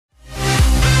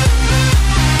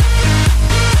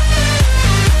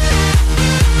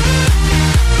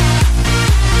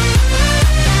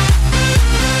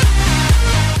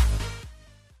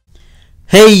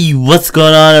Hey, what's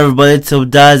going on everybody? It's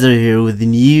aBodizeR here with a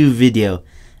new video,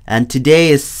 and today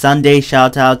is Sunday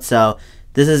Shoutout. So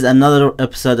this is another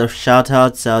episode of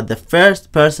Shoutout. So the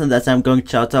first person that I'm going to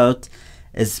shout out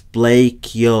is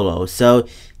Blake YOLO. So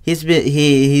he's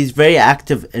very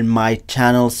active in my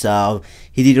channel, so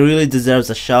he really deserves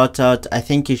a shout out. I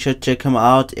think you should check him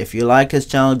out. If you like his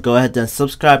channel, go ahead and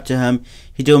subscribe to him.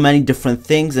 He do many different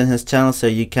things in his channel, so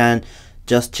you can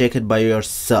just check it by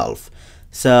yourself.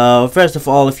 So first of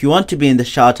all, if you want to be in the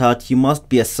shoutout, you must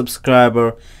be a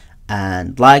subscriber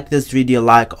and like this video,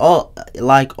 like all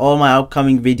my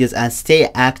upcoming videos, and stay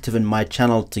active in my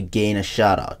channel to gain a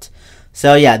shoutout.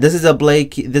 So yeah, this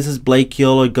is Blake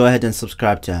YOLO. Go ahead and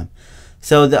subscribe to him.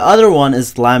 So the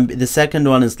second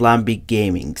one is Lambi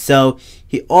Gaming. So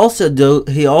he also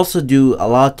do a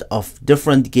lot of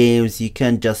different games. You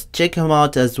can just check him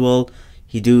out as well.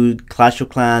 He do Clash of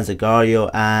Clans, Agario,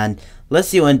 and let's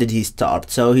see, when did he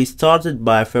start. So he started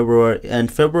by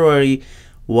February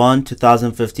 1,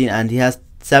 2015, and he has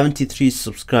 73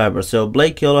 subscribers. So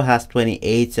Blake YOLO has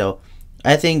 28, so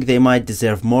I think they might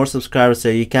deserve more subscribers, so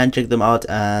you can check them out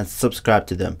and subscribe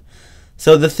to them.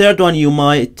 So the third one,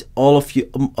 all of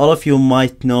you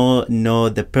might know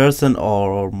the person,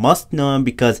 or must know him,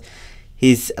 because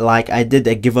he's I did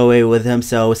a giveaway with him.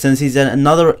 So since he's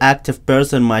another active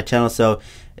person on my channel, so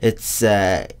it's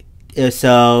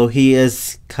so he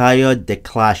is Kayo the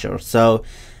Clasher. So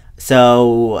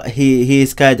he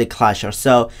is Kayo the Clasher.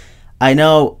 So I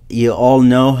know you all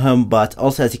know him, but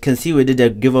also, as you can see, we did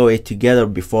a giveaway together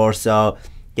before. So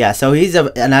yeah, so he's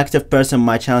an active person on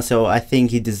my channel, so I think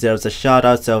he deserves a shout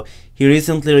out. So he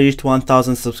recently reached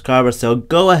 1,000 subscribers, so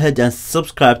go ahead and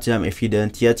subscribe to him if you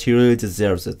didn't yet. He really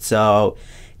deserves it. So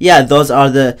yeah, those are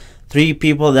the three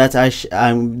people that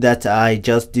I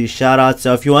just do shout out.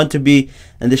 So if you want to be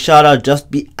in the shout out, just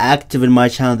be active in my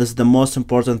channel. This is the most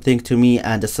important thing to me,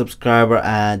 and a subscriber,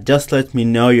 and just let me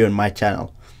know you're in my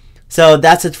channel. So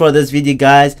that's it for this video,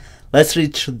 guys. Let's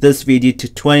reach this video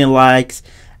to 20 likes,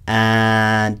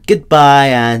 and goodbye,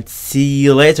 and see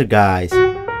you later, guys.